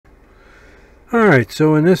Alright,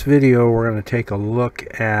 so in this video we're going to take a look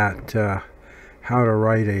at how to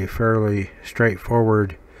write a fairly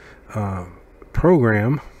straightforward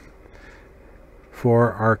program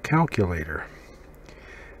for our calculator.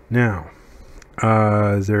 Now,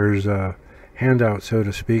 there's a handout, so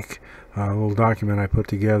to speak, a little document I put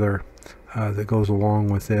together that goes along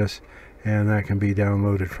with this, and that can be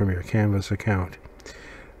downloaded from your Canvas account.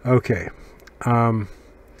 Okay,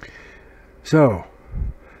 so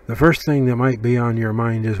the first thing that might be on your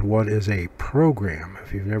mind is, what is a program?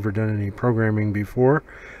 If you've never done any programming before,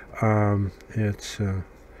 it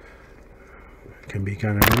can be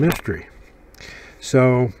kind of a mystery.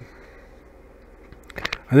 So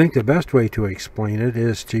I think the best way to explain it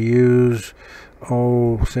is to use,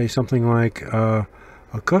 say something like a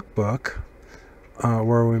cookbook,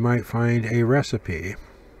 where we might find a recipe.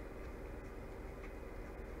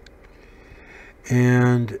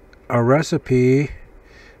 And a recipe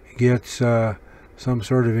gets some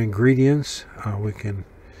sort of ingredients.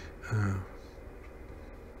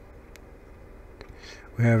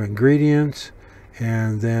 We have ingredients,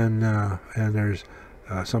 and then and there's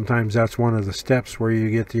sometimes that's one of the steps where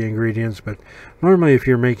you get the ingredients, but normally if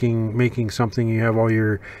you're making something, you have all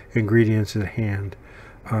your ingredients at hand,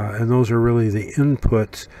 and those are really the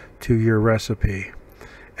inputs to your recipe.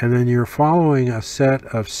 And then you're following a set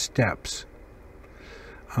of steps.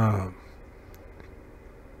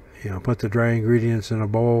 You know, put the dry ingredients in a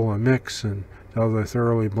bowl and mix until they're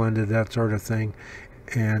thoroughly blended, that sort of thing.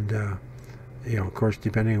 And you know, of course,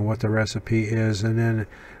 depending on what the recipe is, and then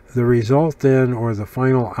the result then, or the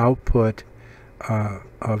final output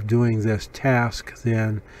of doing this task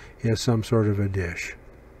then, is some sort of a dish.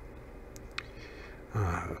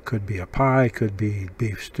 Could be a pie, could be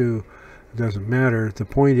beef stew, it doesn't matter. The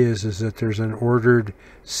point is that there's an ordered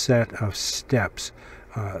set of steps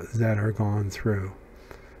that are gone through.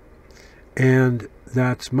 And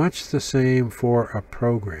that's much the same for a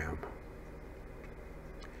program.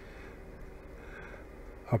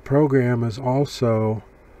 A program is also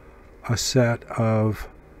a set of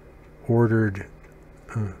ordered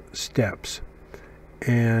steps.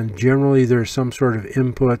 And generally there's some sort of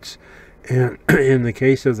inputs. And in the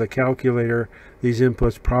case of the calculator, these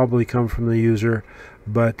inputs probably come from the user,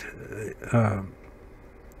 but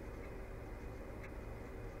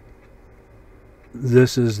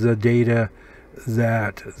this is the data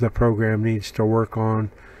that the program needs to work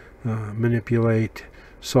on, manipulate,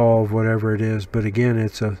 solve, whatever it is. But again,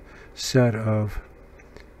 it's a set of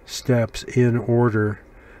steps in order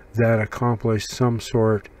that accomplish some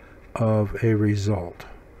sort of a result,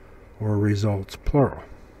 or results plural.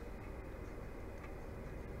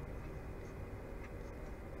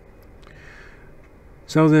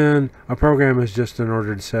 So then a program is just an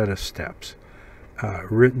ordered set of steps,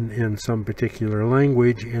 written in some particular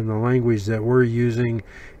language, and the language that we're using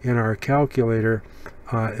in our calculator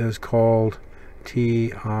is called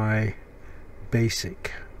TI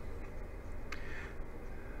Basic.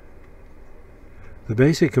 The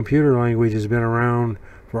basic computer language has been around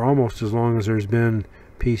for almost as long as there's been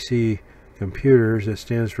PC computers. It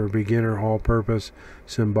stands for Beginner All-Purpose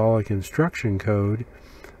Symbolic Instruction Code,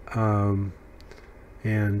 and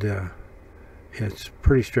it's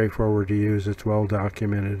pretty straightforward to use. It's well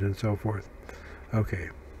documented and so forth. Okay.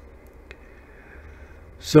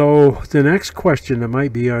 So the next question that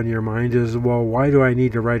might be on your mind is, well, why do I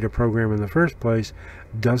need to write a program in the first place?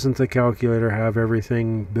 Doesn't the calculator have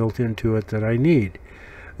everything built into it that I need?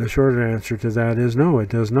 The short answer to that is no, it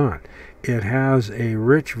does not. It has a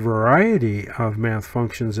rich variety of math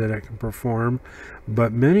functions that it can perform,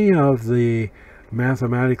 but many of the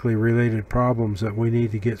mathematically related problems that we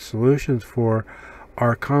need to get solutions for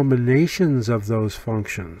are combinations of those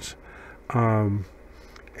functions, and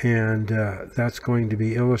that's going to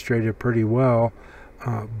be illustrated pretty well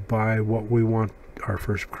by what we want our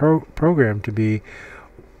first program to be,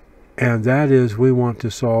 and that is, we want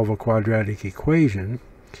to solve a quadratic equation.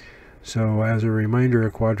 So as a reminder,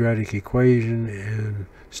 a quadratic equation in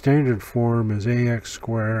standard form is ax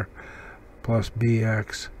squared plus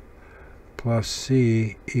bx plus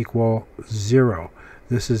c equal 0.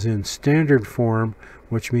 This is in standard form,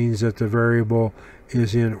 which means that the variable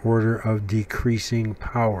is in order of decreasing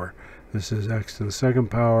power. This is x to the second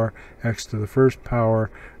power, x to the first power.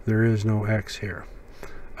 There is no x here.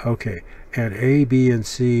 Okay, and a, b, and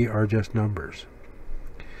c are just numbers.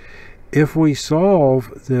 If we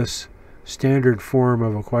solve this standard form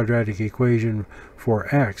of a quadratic equation for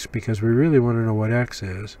x, because we really want to know what x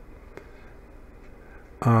is,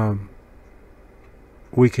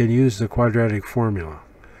 we can use the quadratic formula.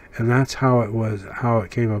 And that's how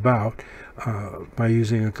it came about, by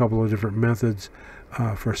using a couple of different methods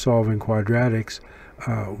for solving quadratics,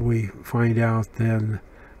 we find out then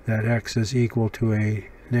that x is equal to a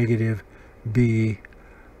negative b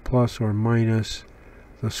plus or minus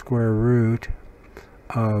the square root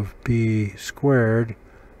of b squared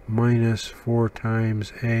minus 4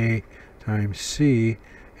 times a times c,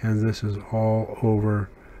 and this is all over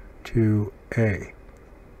 2a.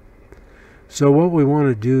 So what we want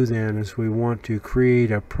to do then is we want to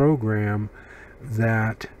create a program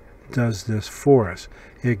that does this for us.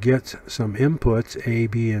 It gets some inputs, a,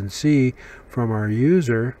 b, and c, from our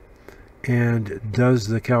user and does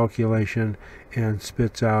the calculation and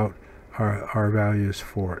spits out our values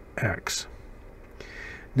for x.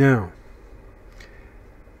 Now,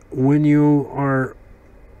 when you are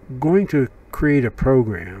going to create a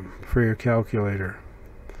program for your calculator,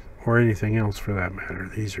 or anything else for that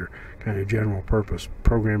matter, these are kind of general purpose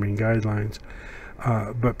programming guidelines,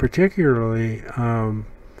 but particularly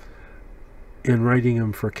in writing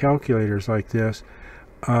them for calculators like this,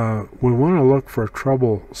 we want to look for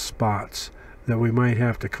trouble spots that we might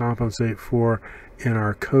have to compensate for in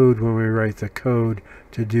our code when we write the code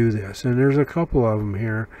to do this. And there's a couple of them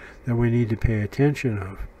here that we need to pay attention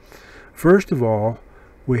of. First of all,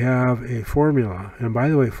 we have a formula, and by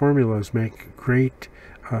the way, formulas make great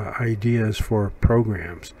ideas for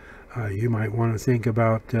programs. You might want to think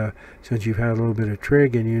about, since you've had a little bit of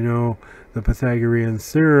trig and you know the Pythagorean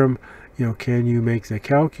theorem, can you make the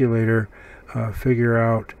calculator figure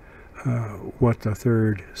out what the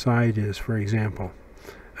third side is, for example.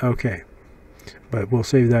 Okay, but we'll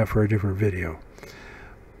save that for a different video.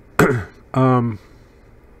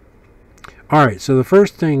 Alright, so the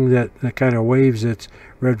first thing that kind of waves its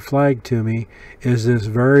red flag to me is this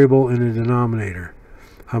variable in a denominator.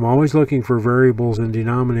 I'm always looking for variables and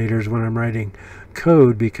denominators when I'm writing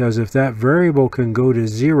code, because if that variable can go to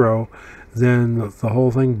 0, then the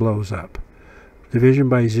whole thing blows up. Division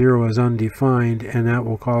by 0 is undefined, and that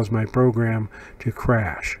will cause my program to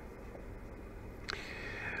crash.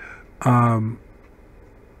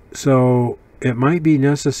 So it might be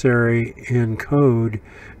necessary in code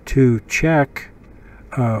to check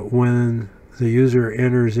when the user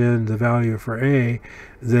enters in the value for a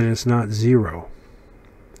that it's not 0.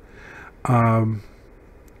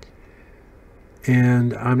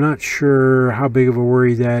 And I'm not sure how big of a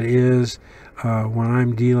worry that is when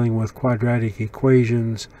I'm dealing with quadratic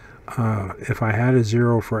equations. If I had a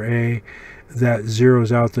 0 for a, that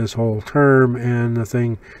zeroes out this whole term and the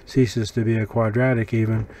thing ceases to be a quadratic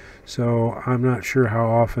even. So I'm not sure how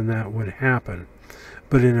often that would happen.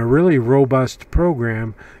 But in a really robust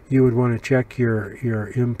program, you would want to check your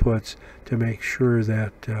inputs to make sure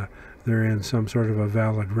that they're in some sort of a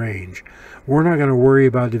valid range. We're not going to worry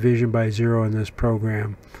about division by 0 in this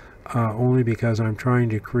program, only because I'm trying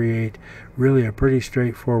to create really a pretty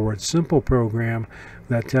straightforward, simple program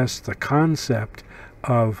that tests the concept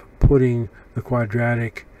of putting the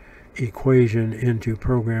quadratic equation into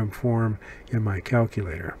program form in my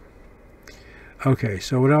calculator. Okay,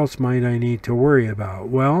 so what else might I need to worry about?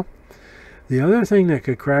 Well, the other thing that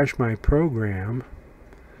could crash my program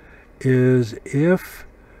is if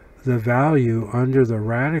the value under the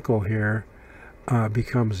radical here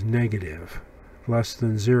becomes negative, less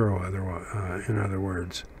than 0, in other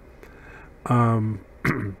words.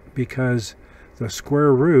 Because the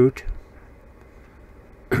square root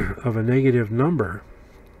of a negative number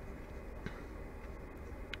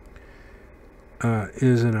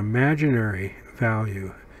is an imaginary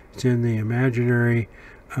value. It's in the imaginary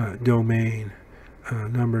domain,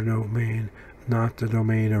 number domain, not the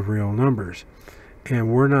domain of real numbers.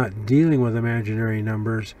 And we're not dealing with imaginary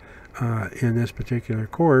numbers in this particular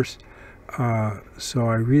course, so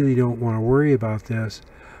I really don't want to worry about this.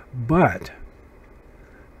 But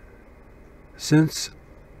since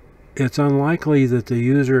it's unlikely that the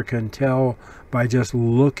user can tell by just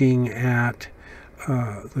looking at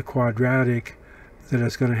the quadratic that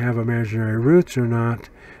it's going to have imaginary roots or not,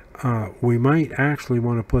 we might actually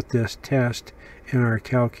want to put this test in our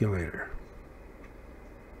calculator.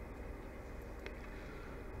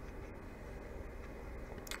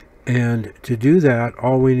 And to do that,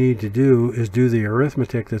 all we need to do is do the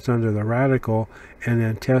arithmetic that's under the radical and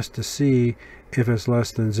then test to see if it's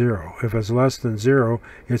less than 0. If it's less than 0,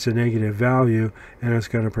 it's a negative value and it's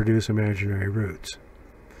going to produce imaginary roots.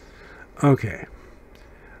 Okay.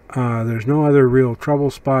 There's no other real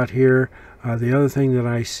trouble spot here. The other thing that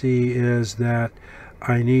I see is that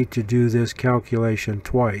I need to do this calculation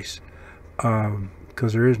twice,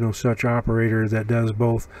 because there is no such operator that does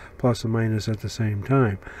both plus and minus at the same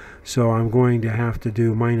time. So I'm going to have to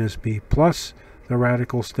do minus b plus the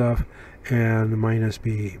radical stuff and minus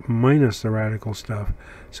b minus the radical stuff.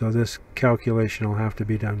 So this calculation will have to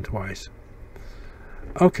be done twice.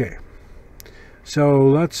 Okay, so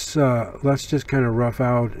let's just kind of rough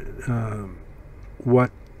out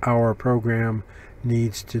what our program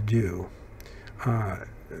needs to do.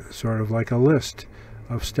 Sort of like a list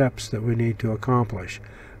of steps that we need to accomplish.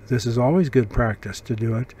 This is always good practice to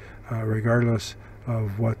do it, regardless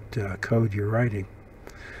of what code you're writing.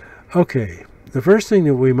 Okay, the first thing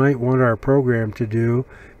that we might want our program to do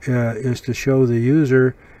is to show the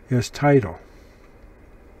user its title.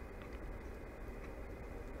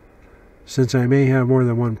 Since I may have more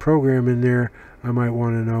than one program in there, I might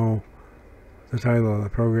want to know the title of the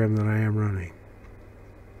program that I am running.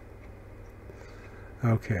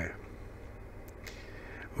 Okay.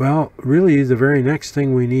 Well, really the very next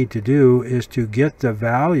thing we need to do is to get the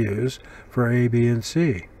values for A, B, and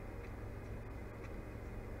C.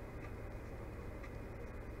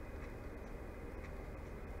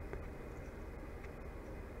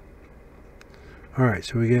 Alright,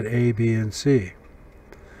 so we get A, B, and C.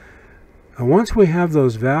 And once we have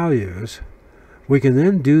those values, we can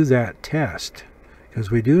then do that test, because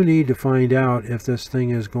we do need to find out if this thing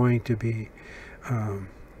is going to be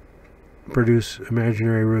produce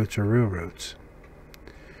imaginary roots or real roots.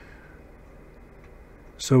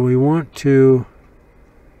 So we want to,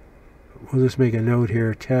 we'll just make a note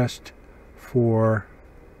here, test for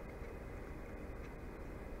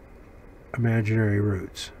imaginary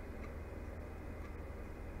roots.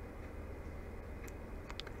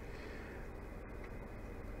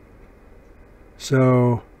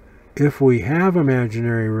 So if we have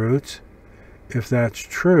imaginary roots, if that's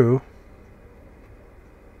true,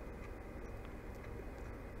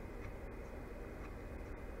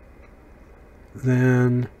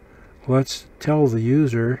 then let's tell the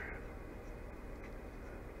user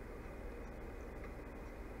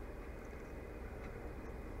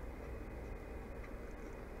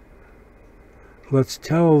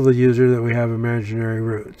that we have imaginary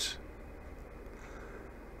roots.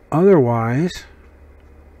 Otherwise,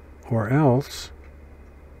 or else,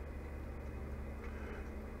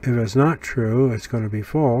 if it's not true, it's going to be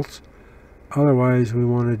false. Otherwise, we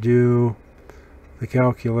want to do the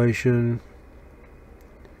calculation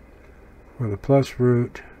for the plus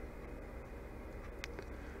root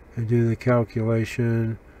and do the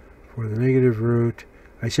calculation for the negative root.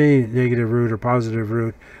 I say negative root or positive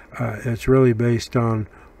root. It's really based on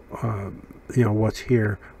what's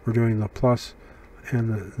here. We're doing the plus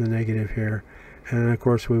and the negative here, and of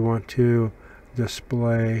course we want to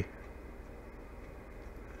display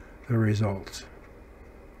the results.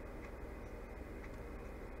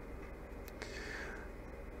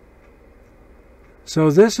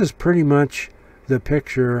 So this is pretty much the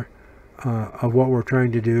picture of what we're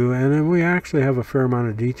trying to do, and then we actually have a fair amount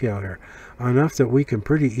of detail here, enough that we can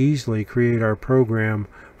pretty easily create our program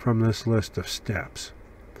from this list of steps.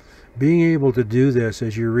 Being able to do this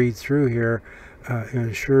as you read through here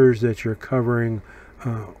ensures that you're covering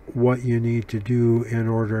what you need to do in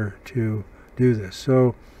order to do this.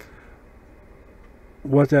 So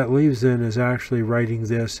what that leaves then is actually writing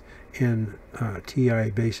this in TI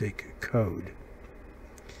basic code.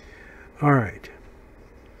 Alright,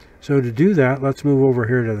 so to do that, let's move over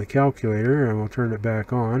here to the calculator and we'll turn it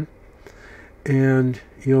back on. And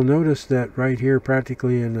you'll notice that right here,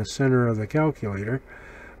 practically in the center of the calculator,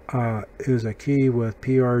 is a key with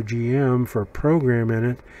PRGM for program in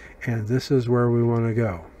it, and this is where we want to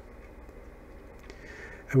go.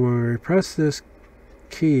 And when we press this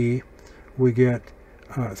key, we get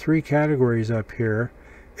 3 categories up here.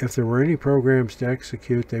 If there were any programs to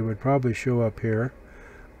execute, they would probably show up here.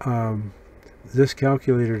 This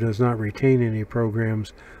calculator does not retain any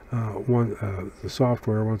programs, the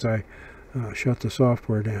software, once I shut the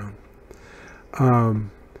software down.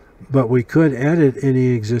 But we could edit any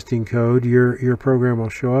existing code. Your program will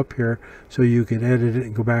show up here, so you can edit it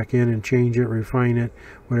and go back in and change it, refine it,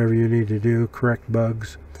 whatever you need to do, correct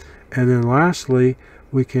bugs. And then lastly,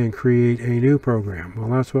 we can create a new program. Well,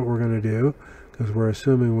 that's what we're going to do, because we're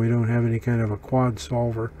assuming we don't have any kind of a quad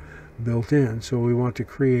solver built in, so we want to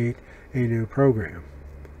create a new program.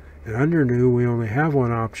 And under new, we only have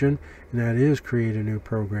one option, and that is create a new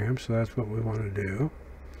program, so that's what we want to do.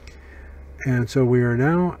 And so we are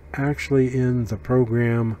now actually in the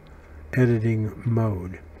program editing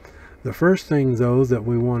mode. The first thing though that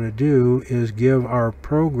we want to do is give our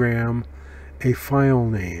program a file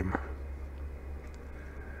name.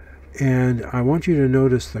 And I want you to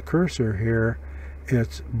notice the cursor here.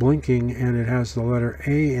 It's blinking and it has the letter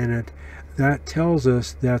A in it. That tells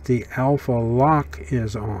us that the alpha lock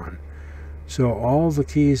is on. So all the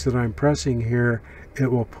keys that I'm pressing here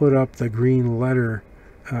it will put up the green letter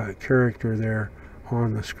character there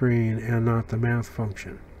on the screen and not the math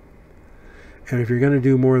function. And if you're going to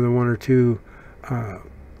do more than one or two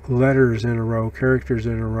letters in a row, characters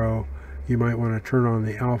in a row, you might want to turn on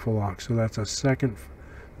the alpha lock. So that's the second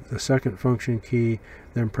function key,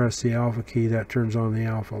 then press the alpha key. That turns on the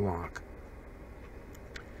alpha lock.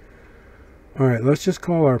 All right, let's just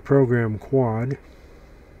call our program quad.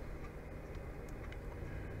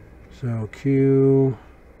 So Q,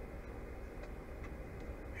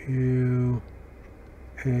 U,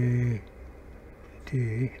 A,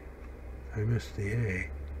 D. I missed the A.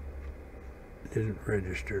 Didn't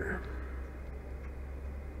register.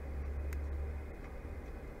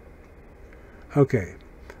 Okay,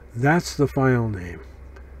 that's the file name.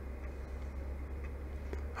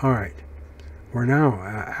 All right, we're now,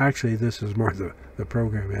 actually this is more the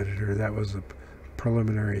program editor. That was the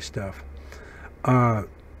preliminary stuff.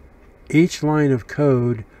 Each line of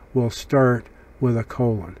code will start with a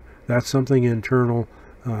colon. That's something internal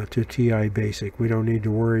to TI Basic. We don't need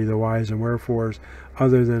to worry the whys and wherefores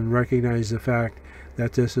other than recognize the fact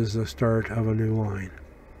that this is the start of a new line.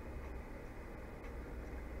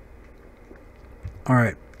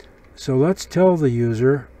 Alright, so let's tell the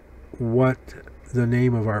user what the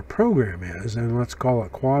name of our program is, and let's call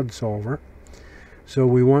it Quad Solver. So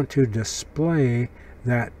we want to display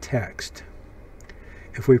that text.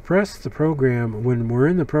 If we press the program, when we're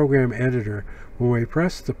in the program editor, when we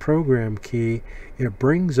press the program key, it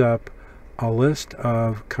brings up a list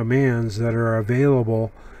of commands that are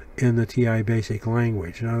available in the TI Basic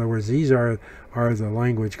language. In other words, these are the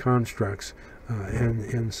language constructs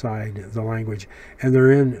inside the language. And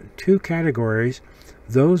they're in two categories: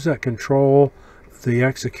 those that control the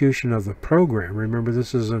execution of the program. Remember,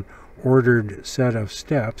 this is an ordered set of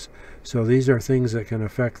steps, so these are things that can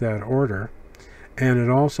affect that order. And it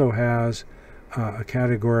also has a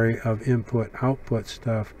category of input-output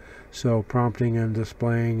stuff, so prompting and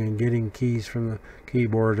displaying and getting keys from the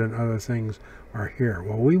keyboard and other things are here.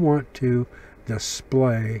 Well, we want to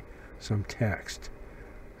display some text.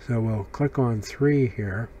 So we'll click on 3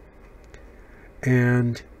 here,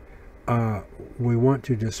 and we want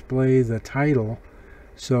to display the title.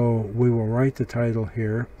 So we will write the title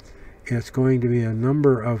here. It's going to be a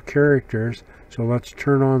number of characters, so let's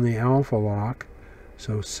turn on the alpha lock.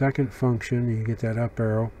 So second function, you get that up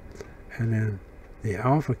arrow, and then the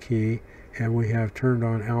alpha key, and we have turned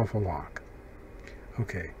on alpha lock.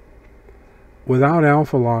 Okay. Without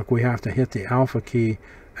alpha lock, we have to hit the alpha key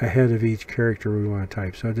ahead of each character we want to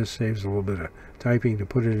type. So it just saves a little bit of typing to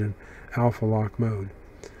put it in alpha lock mode.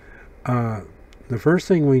 The first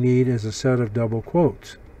thing we need is a set of double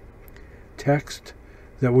quotes. Text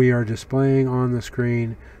that we are displaying on the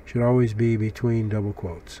screen should always be between double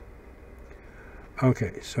quotes.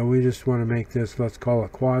 Okay, so we just want to make this, let's call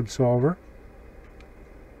it Quad Solver.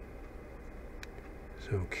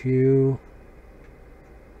 So Q,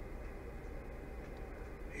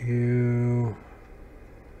 U,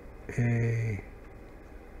 A,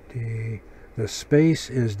 D. The space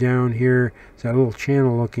is down here. It's that little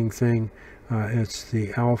channel looking thing. It's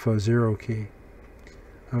the alpha 0 key.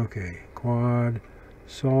 Okay, Quad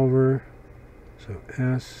Solver. So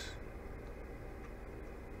S,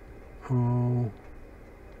 O,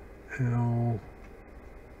 L,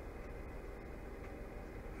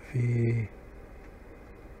 V,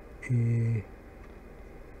 E,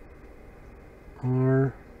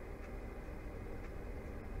 R.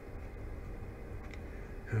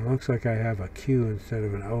 And it looks like I have a Q instead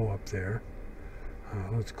of an O up there.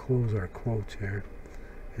 Let's close our quotes here.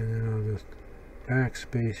 And then I'll just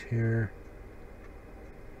backspace here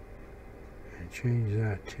and change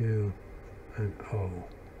that to an O.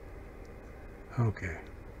 Okay.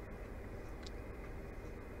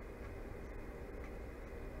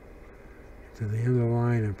 To the end of the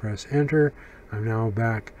line and press enter. I'm now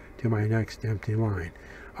back to my next empty line.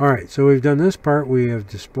 Alright, so we've done this part. We have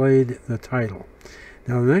displayed the title.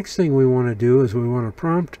 Now the next thing we want to do is we want to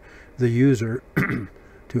prompt the user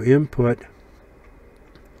to input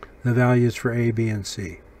the values for A, B, and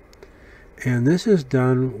C. And this is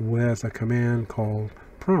done with a command called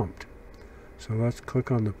prompt. So let's click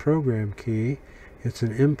on the program key. It's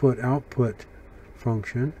an input-output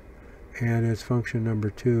function, and it's function number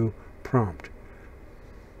 2, prompt.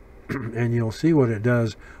 And you'll see what it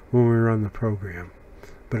does when we run the program.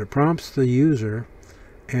 But it prompts the user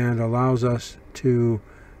and allows us to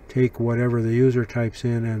take whatever the user types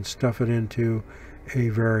in and stuff it into a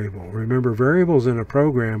variable. Remember, variables in a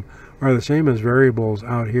program are the same as variables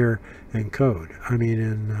out here in code. I mean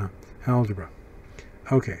in algebra.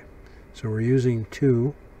 Okay, so we're using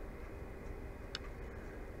 2.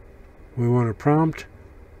 We want to prompt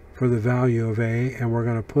for the value of a, and we're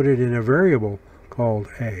going to put it in a variable called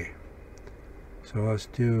a. So let's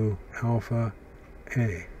do alpha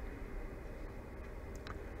a.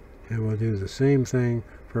 And we'll do the same thing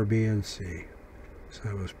for b and c. So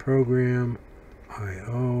that was program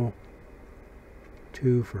IO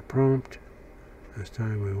 2 for prompt. This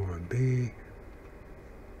time we want b.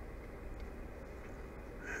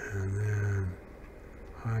 And then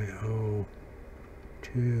IO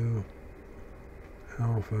 2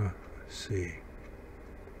 alpha c.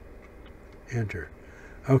 Enter.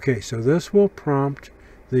 Okay, so this will prompt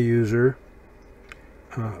the user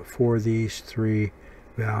for these three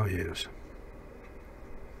values.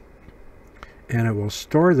 And it will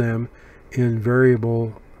store them in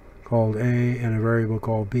variable called a, and a variable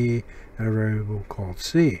called b, and a variable called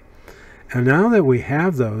c. And now that we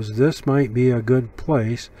have those, this might be a good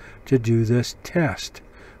place to do this test.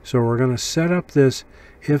 So we're going to set up this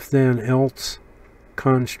if then else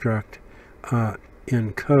construct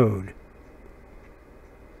in code.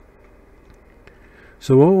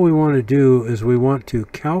 So what we want to do is we want to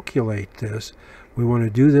calculate this. We want to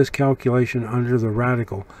do this calculation under the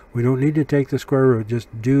radical. We don't need to take the square root, just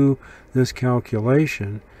do this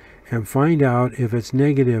calculation and find out if it's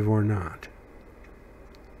negative or not.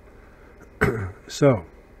 So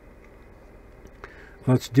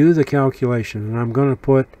let's do the calculation, and I'm going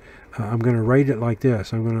to write it like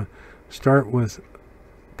this. I'm going to start with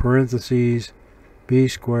parentheses b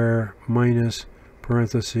squared minus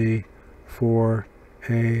parenthesis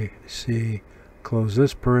 4ac, close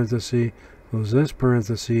this parenthesis, and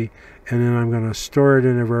then I'm going to store it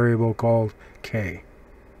in a variable called k.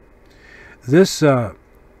 This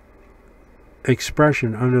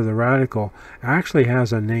expression under the radical actually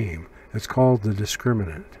has a name. It's called the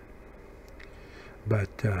discriminant. But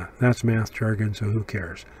that's math jargon, so who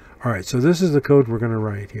cares? Alright, so this is the code we're going to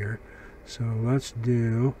write here. So let's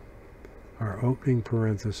do our opening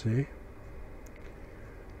parenthesis.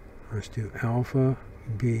 Let's do alpha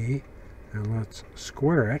b, and let's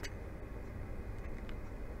square it,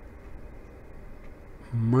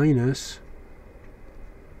 minus,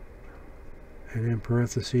 and in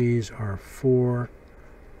parentheses are 4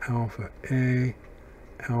 alpha a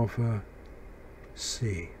alpha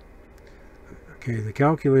c. Okay, the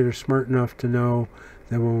calculator's smart enough to know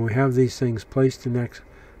that when we have these things placed next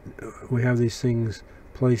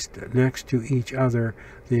to each other,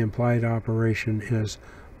 the implied operation is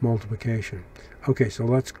multiplication. Okay, so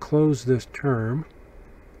let's close this term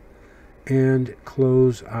and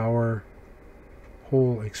close our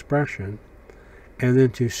whole expression, and then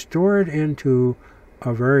to store it into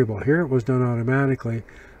a variable. Here it was done automatically,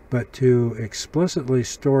 but to explicitly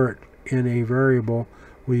store it in a variable,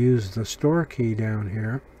 we use the store key down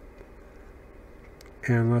here,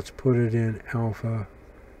 and let's put it in alpha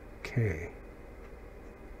k.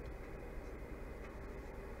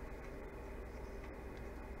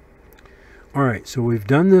 Alright, so we've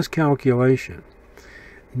done this calculation.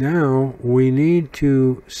 Now we need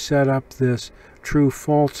to set up this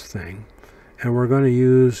true-false thing, and we're going to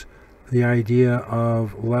use the idea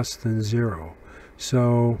of less than 0.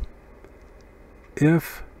 So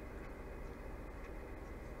if,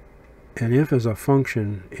 and if is a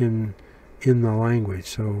function in the language,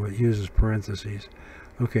 so it uses parentheses.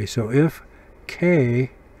 Okay, so if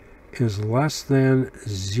k is less than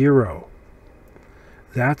 0,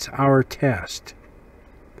 that's our test.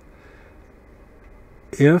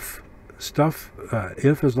 If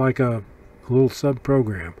is like a little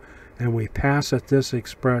subprogram, and we pass it this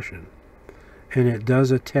expression, and it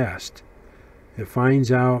does a test. It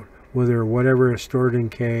finds out whether whatever is stored in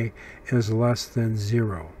k is less than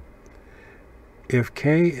 0. If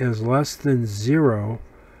k is less than 0,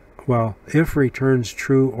 well, if returns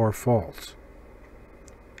true or false.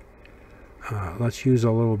 Let's use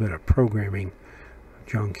a little bit of programming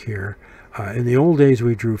junk here. In the old days,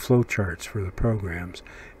 we drew flowcharts for the programs,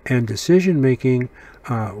 and decision making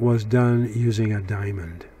was done using a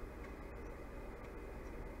diamond.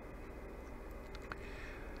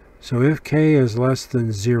 So if k is less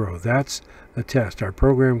than 0, that's the test. Our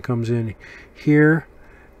program comes in here,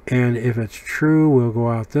 and if it's true, we'll go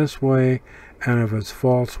out this way, and if it's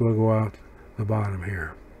false, we'll go out the bottom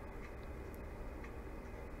here.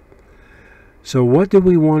 So what do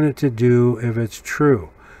we want it to do if it's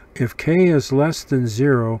true? If k is less than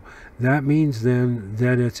 0, that means then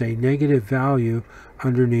that it's a negative value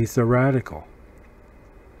underneath the radical.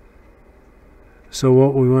 So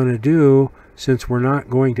what we want to do, since we're not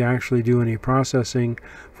going to actually do any processing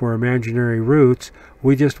for imaginary roots,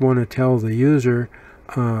 we just want to tell the user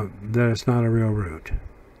that it's not a real root.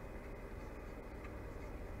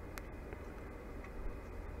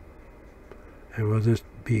 And we'll just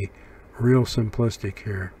be real simplistic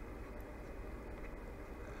here.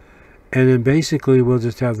 And then basically we'll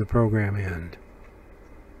just have the program end.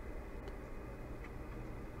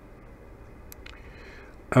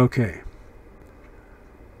 Okay.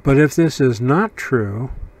 But if this is not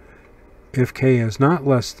true, if k is not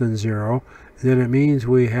less than 0, then it means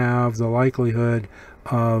we have the likelihood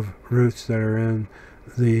of roots that are in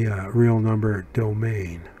the real number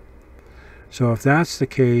domain. So if that's the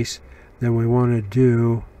case, then we want to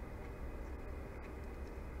do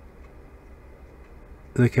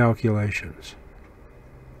the calculations.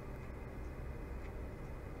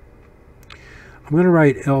 I'm going to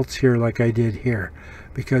write else here like I did here,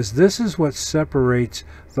 because this is what separates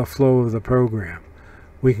the flow of the program.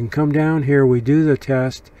 We can come down here, we do the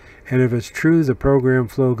test, and if it's true, the program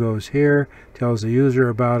flow goes here, tells the user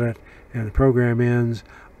about it, and the program ends.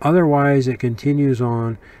 Otherwise, it continues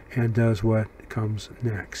on and does what comes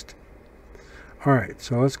next. Alright,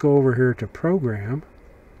 so let's go over here to Program,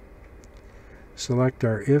 select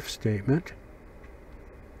our if statement.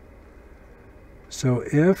 So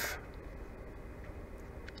if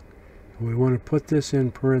we want to put this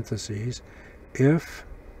in parentheses, if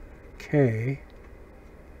k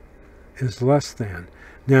is less than.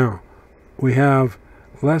 Now, we have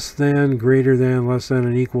less than, greater than, less than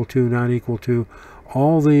and equal to, not equal to.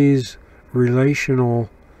 All these relational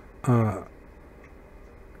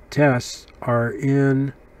tests are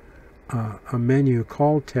in a menu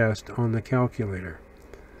called Test on the calculator.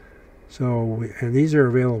 So, and these are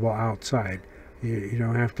available outside. You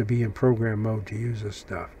don't have to be in program mode to use this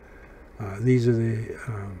stuff. These are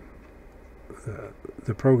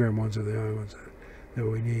the program ones are the only ones that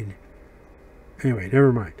we need. Anyway,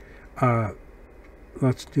 never mind.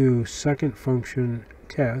 Let's do second function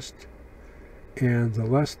test, and the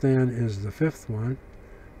less than is the fifth one,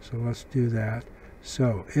 so let's do that.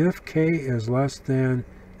 So if k is less than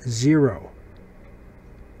 0,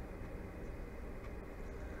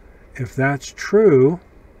 if that's true,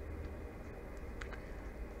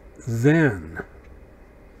 then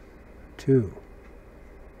 2.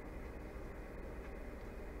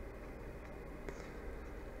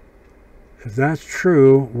 If that's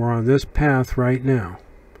true, we're on this path right now.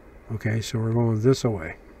 Okay, so we're going this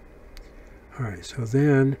away. Alright, so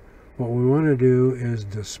then what we want to do is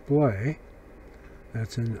display.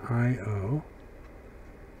 That's in IO,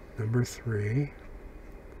 number 3.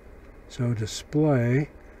 So display,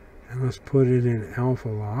 and let's put it in alpha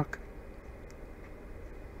lock,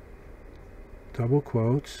 double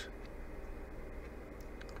quotes,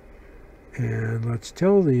 and let's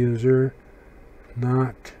tell the user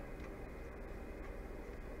not,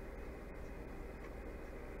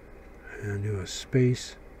 and do a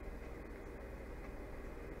space,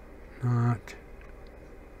 not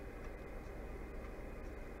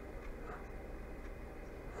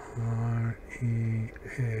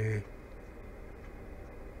REA,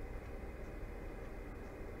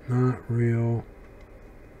 not real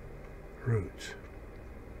roots.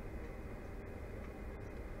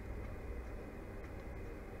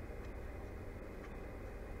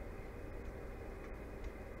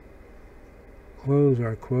 Close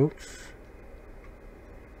our quotes.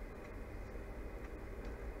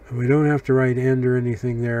 And we don't have to write end or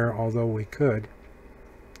anything there, although we could.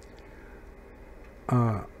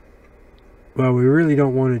 Well, we really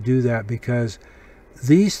don't want to do that because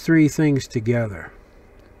these three things together,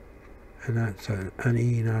 and that's an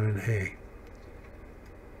E, not an A.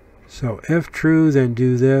 So if true, then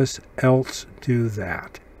do this, else do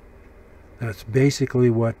that. That's basically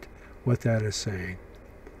what that is saying.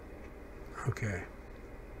 Okay.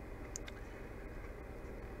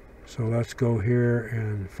 So let's go here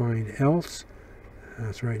and find else.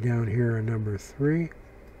 That's right down here in number 3.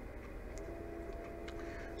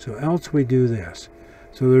 So else we do this.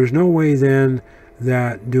 So there's no way then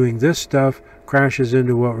that doing this stuff crashes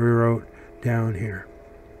into what we wrote down here.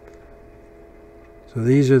 So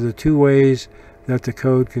these are the two ways that the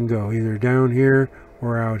code can go, either down here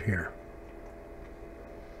or out here.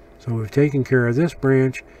 So we've taken care of this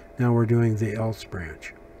branch, now we're doing the else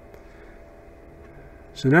branch.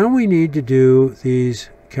 So now we need to do these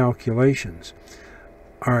calculations.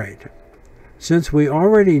 All right. Since we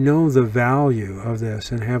already know the value of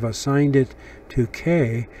this and have assigned it to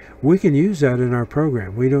k, we can use that in our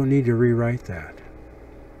program. We don't need to rewrite that.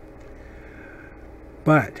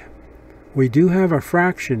 But we do have a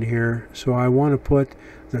fraction here, so I want to put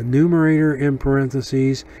the numerator in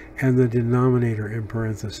parentheses and the denominator in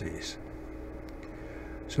parentheses.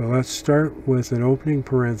 So let's start with an opening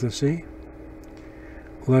parenthesis.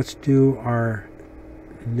 Let's do our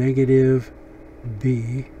negative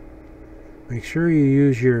b. Make sure you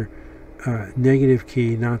use your negative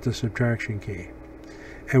key, not the subtraction key.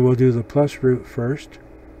 And we'll do the plus root first.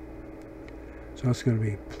 So it's going to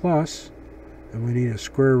be plus, and we need a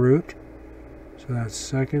square root. So that's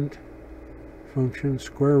second function,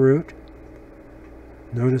 square root.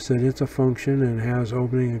 Notice that it's a function and has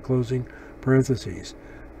opening and closing parentheses.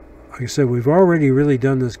 Like I said, we've already really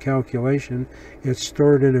done this calculation. It's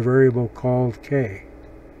stored in a variable called k.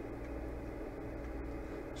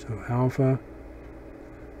 So alpha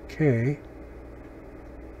k,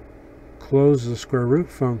 close the square root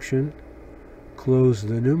function, close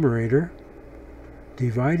the numerator,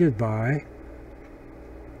 divided by,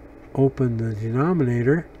 open the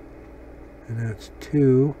denominator, and that's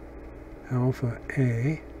 2 alpha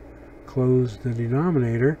a, close the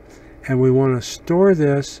denominator, and we want to store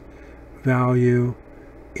this value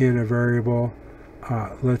in a variable.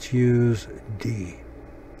 Let's use d.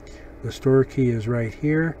 The store key is right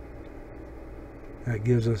here. That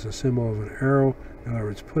gives us a symbol of an arrow. In other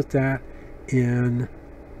words, put that in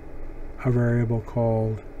a variable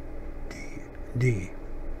called d.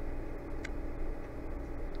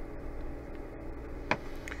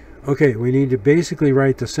 Okay, we need to basically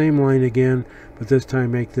write the same line again, but this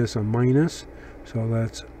time make this a minus. So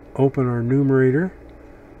let's open our numerator,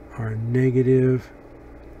 our negative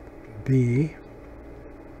b,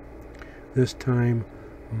 this time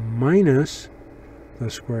minus the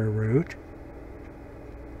square root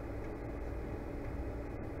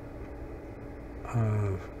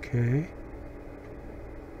of k,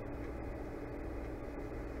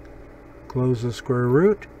 close the square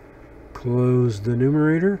root, close the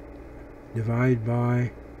numerator, divide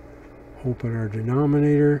by, open our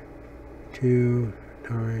denominator, 2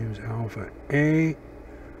 times alpha a,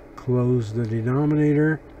 close the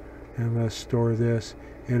denominator, and let's store this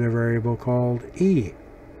in a variable called e.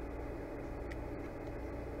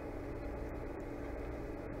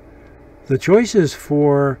 The choices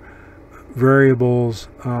for variables,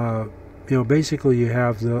 basically you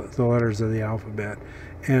have the letters of the alphabet,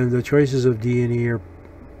 and the choices of D and E are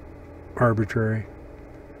arbitrary.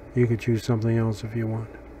 You could choose something else if you want.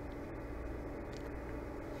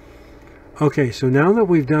 Okay, so now that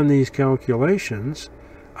we've done these calculations,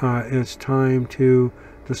 it's time to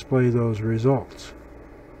display those results.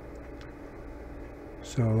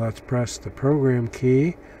 So let's press the program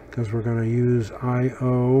key, because we're going to use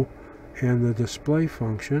I/O and the display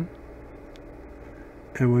function,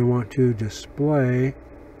 and we want to display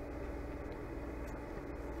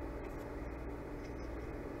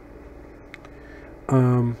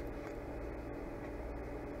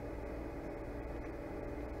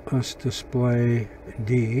let's display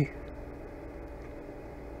D.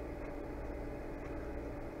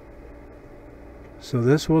 So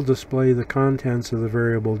this will display the contents of the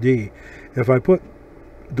variable D. If I put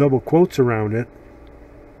double quotes around it,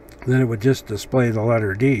 then it would just display the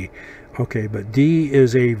letter D. Okay, but D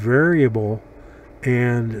is a variable,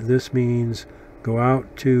 and this means go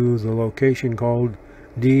out to the location called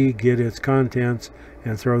D, get its contents,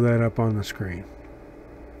 and throw that up on the screen.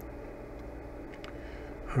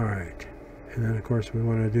 Alright, and then of course we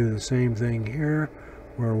want to do the same thing here,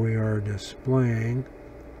 where we are displaying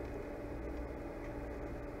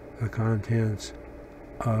the contents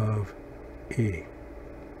of E.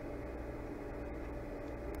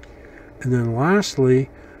 And then lastly,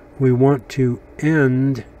 we want to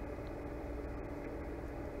end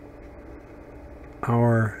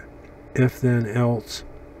our if-then-else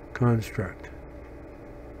construct.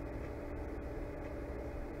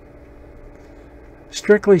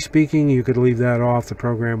 Strictly speaking, you could leave that off. The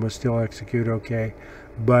program would still execute okay,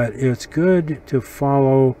 but it's good to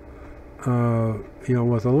follow,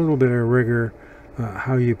 with a little bit of rigor,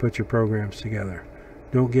 how you put your programs together.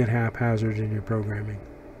 Don't get haphazard in your programming.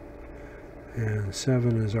 And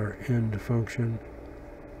 7 is our end function,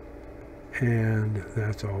 and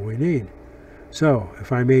that's all we need. So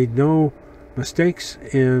if I made no mistakes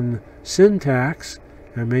in syntax,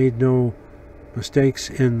 I made no mistakes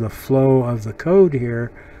in the flow of the code here,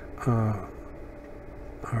 our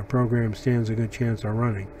program stands a good chance of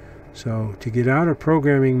running. So to get out of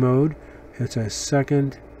programming mode, it's a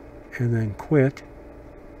second and then quit.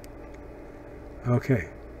 Okay,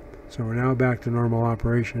 so we're now back to normal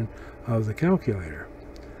operation of the calculator.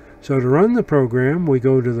 So to run the program, we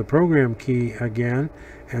go to the program key again,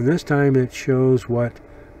 and this time it shows what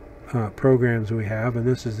programs we have, and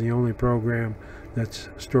this is the only program that's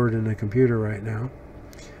stored in the computer right now,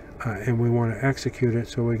 and we want to execute it,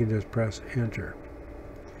 so we can just press enter.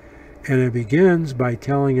 And it begins by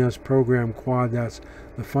telling us program quad, that's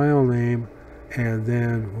the file name, and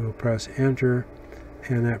then we'll press enter,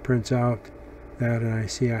 and that prints out that, and I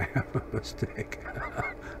see I have a mistake.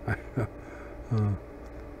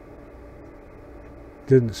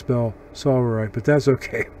 Didn't spell solver right, but that's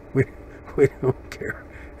okay. We don't care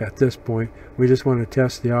at this point. We just want to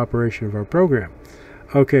test the operation of our program.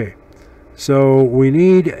 Okay, so we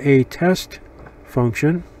need a test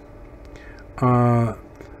function. One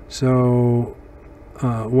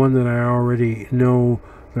that I already know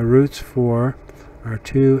the roots for are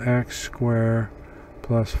 2x squared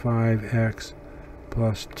plus 5x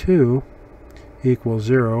plus 2 equals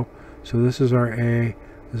 0. So this is our A,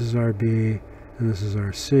 this is our B, and this is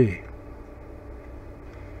our C.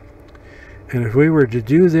 And if we were to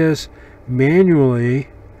do this manually,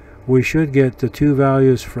 we should get the two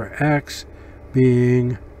values for x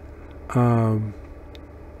being I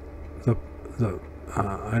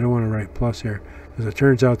don't want to write plus here because it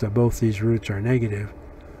turns out that both these roots are negative.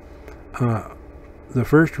 The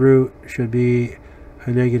first root should be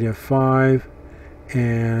a negative 5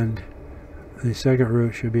 and the second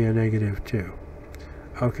root should be a negative 2.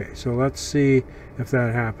 Okay, so let's see if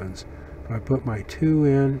that happens. If I put my 2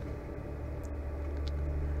 in,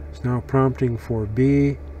 it's now prompting for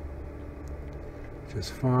B, which is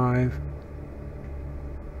 5,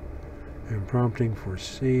 and prompting for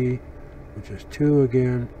C, which is 2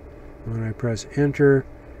 again. When I press enter,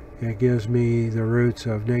 it gives me the roots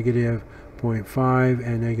of negative 0.5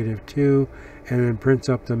 and negative 2, and then prints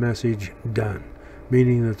up the message done,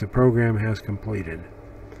 meaning that the program has completed.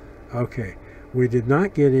 Okay, we did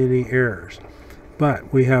not get any errors,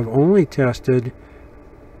 but we have only tested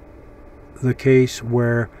the case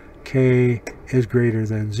where k is greater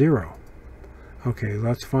than 0. Okay,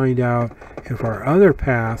 let's find out if our other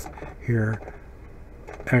path here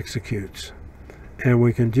executes. And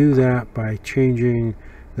we can do that by changing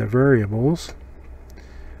the variables.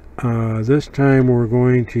 This time we're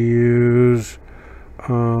going to use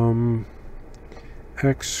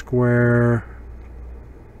x squared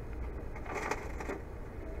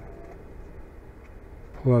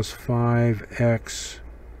plus 5x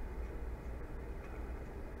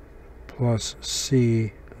plus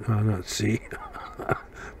c, not c,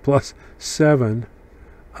 plus 7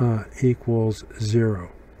 equals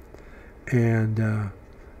 0. And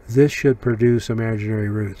this should produce imaginary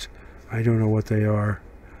roots. I don't know what they are,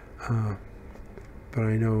 but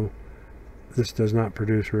I know this does not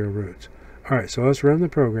produce real roots. Alright, so let's run the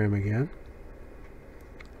program again.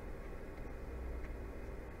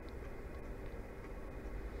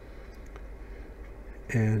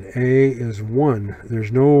 And A is 1.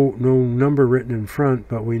 There's no number written in front,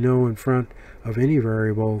 but we know in front of any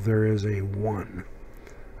variable there is a 1.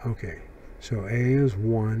 Okay, so A is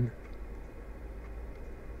 1.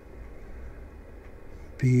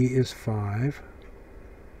 B is 5.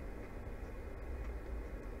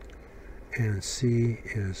 And C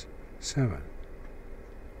is 7.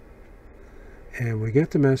 And we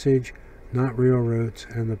get the message, not real roots,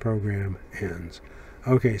 and the program ends.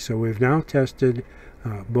 Okay, so we've now tested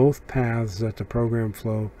both paths that the program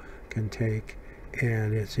flow can take,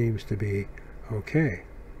 and it seems to be okay.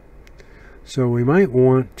 So we might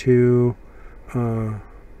want to,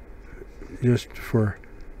 just for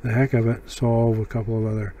the heck of it, solve a couple of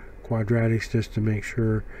other quadratics just to make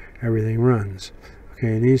sure everything runs.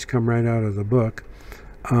 Okay, and these come right out of the book.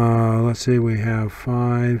 Let's say we have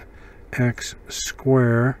 5x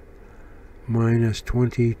squared minus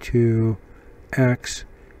 22x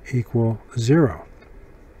equal 0.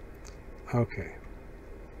 Okay,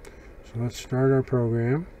 so let's start our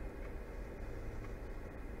program.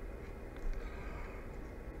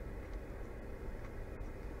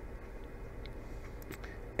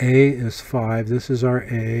 A is 5, this is our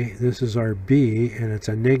A, this is our B, and it's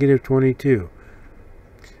a negative 22.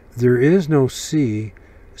 There is no C,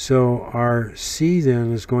 so our C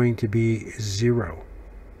then is going to be 0.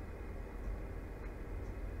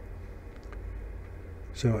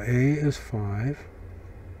 So A is 5,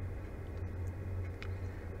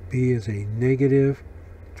 B is a negative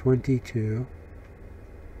 22,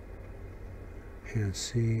 and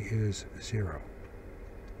C is 0.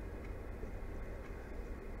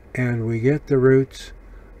 And we get the roots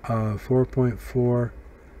of 4.4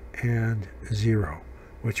 and 0,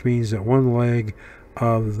 which means that one leg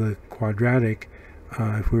of the quadratic,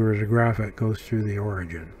 if we were to graph it, goes through the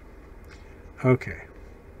origin. Okay,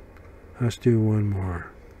 let's do one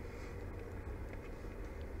more.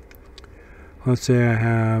 Let's say I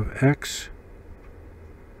have x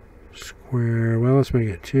squared, well, let's make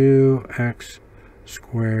it 2x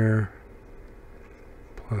squared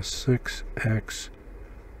plus 6x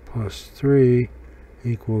plus 3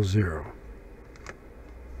 equals 0.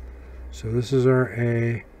 So this is our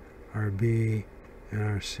A, our B, and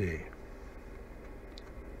our C.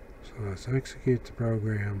 So let's execute the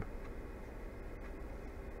program.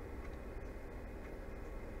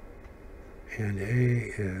 And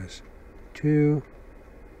A is 2,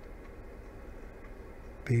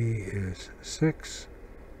 B is 6,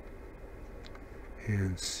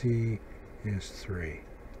 and C is 3.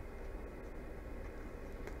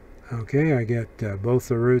 Okay, I get both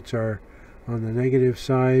the roots are on the negative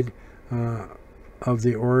side of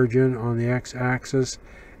the origin on the x-axis,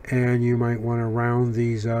 and you might want to round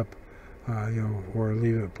these up, or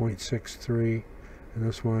leave it 0.63, and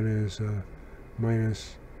this one is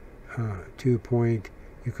minus 2 point.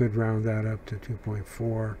 You could round that up to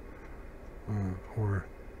 2.4 or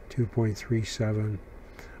 2.37.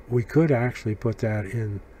 We could actually put that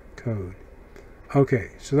in code.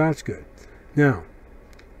 Okay, so that's good. Now,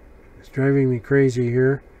 it's driving me crazy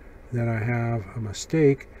here that I have a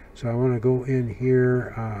mistake, so I want to go in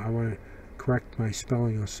here. I want to correct my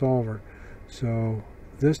spelling of solver. So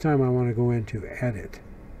this time I want to go into edit.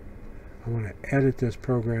 I want to edit this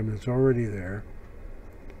program that's already there,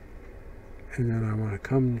 and then I want to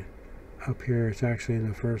come up here. It's actually in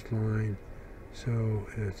the first line, so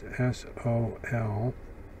it's SOL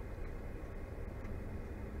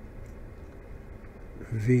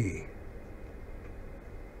V.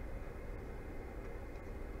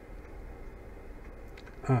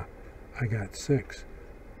 I got 6.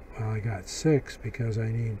 Well, I got 6 because I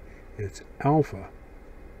need, it's alpha.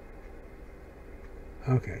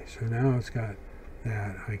 Okay, so now it's got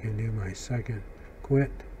that. I can do my second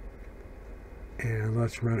quit. And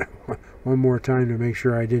let's run it one more time to make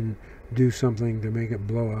sure I didn't do something to make it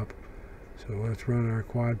blow up. So let's run our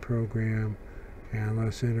quad program, and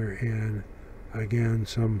let's enter in again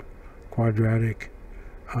some quadratic.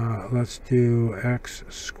 Let's do x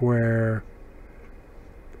squared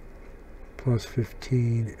plus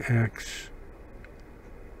 15x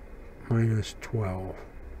minus 12.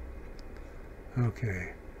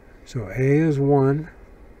 Okay, so A is 1,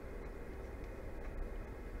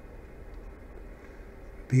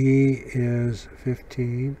 B is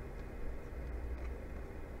 15,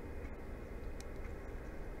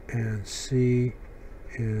 and C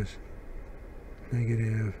is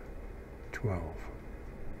negative 12.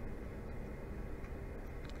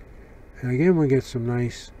 And again, we get some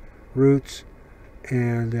nice roots,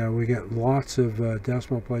 and we get lots of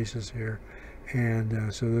decimal places here,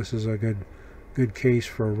 and so this is a good case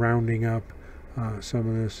for rounding up some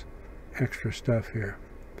of this extra stuff here.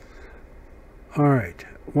 Alright,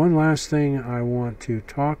 one last thing I want to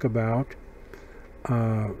talk about,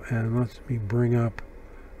 and let me bring up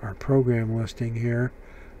our program listing here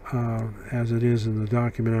as it is in the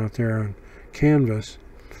document out there on Canvas.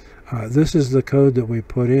 This is the code that we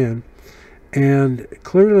put in, and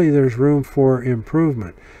clearly there's room for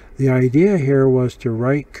improvement. The idea here was to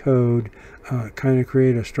write code, kind of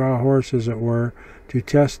create a straw horse, as it were, to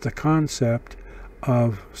test the concept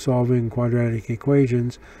of solving quadratic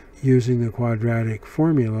equations using the quadratic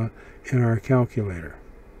formula in our calculator.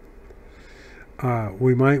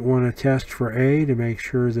 We might want to test for A to make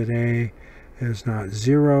sure that A is not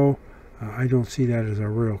 0. I don't see that as a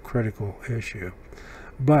real critical issue.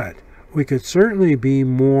 But we could certainly be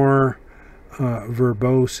more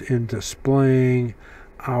verbose in displaying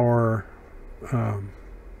our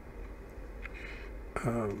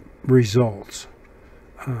results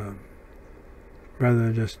rather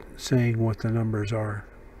than just saying what the numbers are.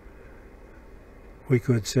 We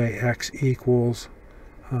could say x equals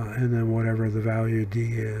and then whatever the value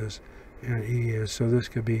d is and e is. So this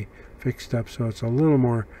could be fixed up so it's a little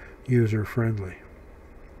more user friendly.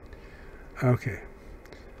 Okay.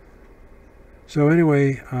 So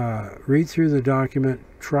anyway, read through the document,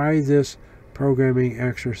 try this programming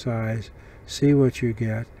exercise, see what you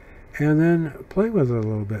get, and then play with it a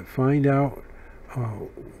little bit. Find out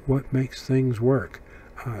what makes things work.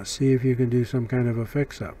 See if you can do some kind of a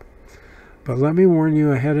fix-up. But let me warn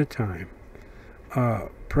you ahead of time.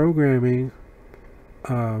 Programming,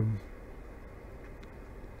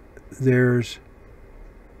 there's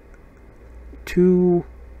 2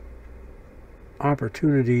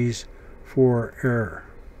 opportunities for error.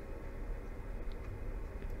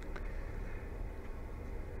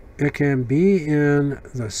 It can be in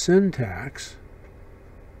the syntax,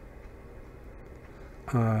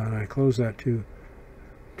 and I closed that too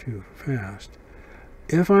fast.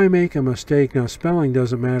 If I make a mistake, now spelling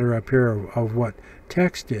doesn't matter up here of what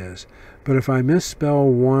text is, but if I misspell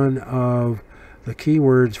one of the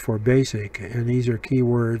keywords for basic, and these are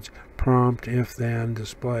keywords, prompt, if, then,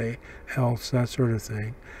 display, else, that sort of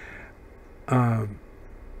thing,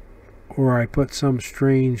 or I put some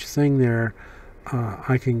strange thing there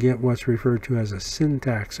I can get what's referred to as a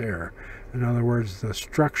syntax error. In other words, the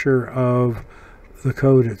structure of the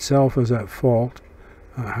code itself is at fault,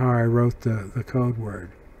 how I wrote the code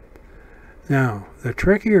word. Now, the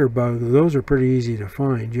trickier bugs, those are pretty easy to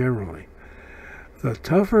find generally. The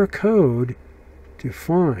tougher code to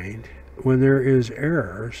find when there is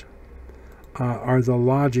errors are the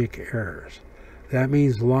logic errors. That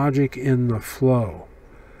means logic in the flow.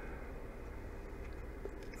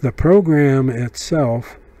 The program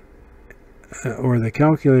itself, or the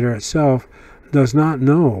calculator itself, does not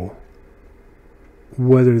know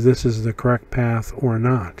whether this is the correct path or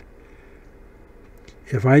not.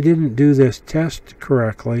 If I didn't do this test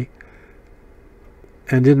correctly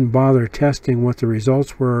and didn't bother testing what the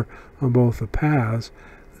results were on both the paths,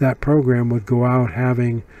 that program would go out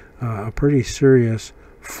having a pretty serious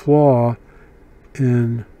flaw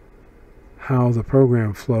in how the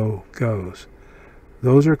program flow goes.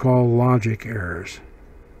 Those are called logic errors.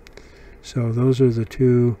 So those are the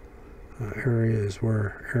two areas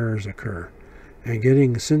where errors occur. And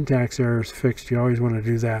getting syntax errors fixed, you always want to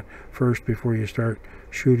do that first before you start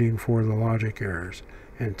shooting for the logic errors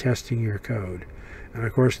and testing your code. And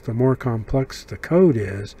of course, the more complex the code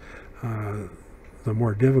is, the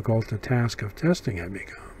more difficult the task of testing it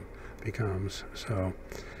becomes. So,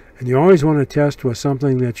 and you always want to test with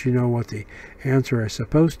something that you know what the answer is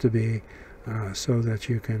supposed to be, so that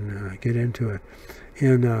you can get into it.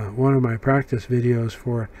 In one of my practice videos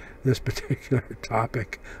for this particular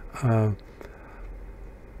topic,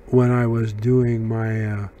 when I was doing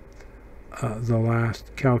my the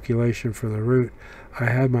last calculation for the root, I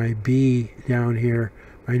had my b down here,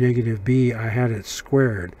 my negative b, I had it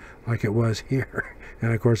squared like it was here,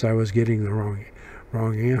 and of course I was getting the wrong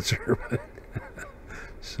answer.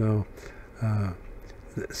 So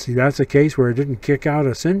see, that's a case where it didn't kick out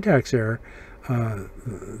a syntax error.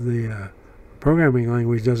 The programming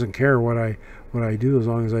language doesn't care what I do as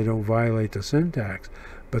long as I don't violate the syntax.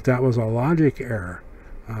 But that was a logic error.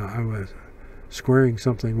 I was squaring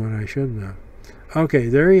something when I shouldn't have. Okay,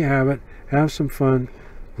 there you have it. Have some fun.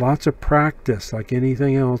 Lots of practice. Like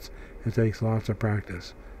anything else, it takes lots of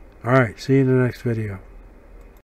practice. All right, see you in the next video.